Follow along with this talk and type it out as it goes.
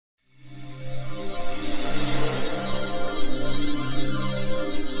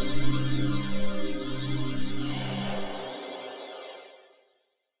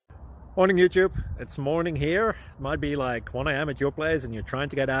Morning YouTube, it's morning here. It might be like 1 a.m. at your place and you're trying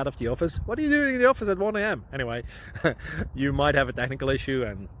to get out of the office. What are you doing in the office at 1 a.m? Anyway, you might have a technical issue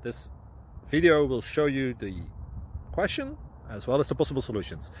and this video will show you the question as well as the possible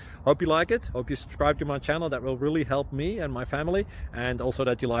solutions. Hope you like it, hope you subscribe to my channel. That will really help me and my family, and also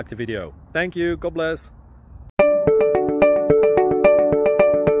that you like the video. Thank you, God bless.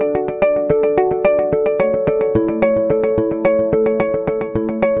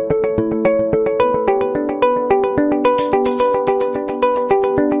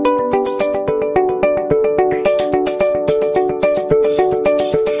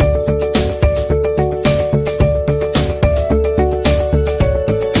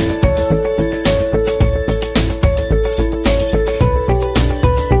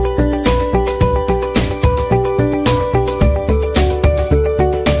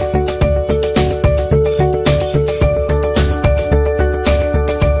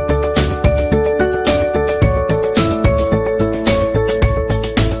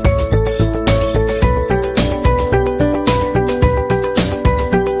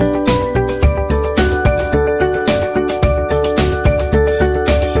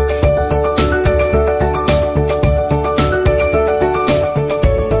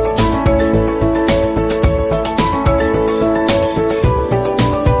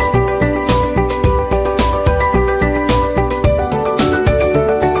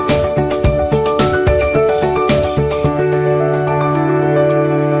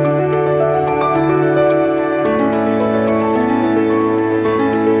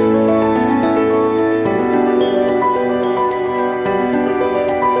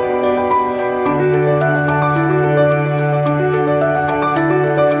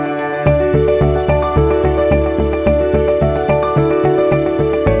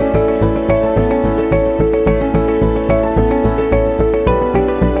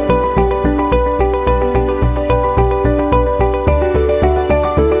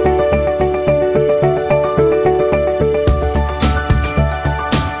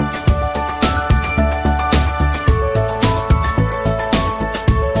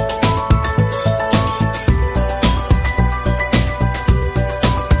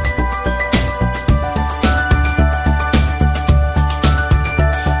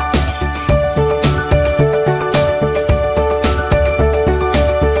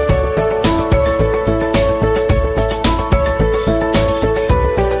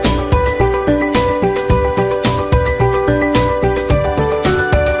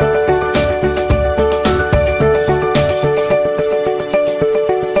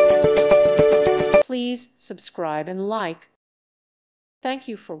 Please subscribe and like. Thank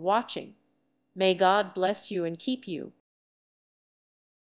you for watching. May God bless you and keep you.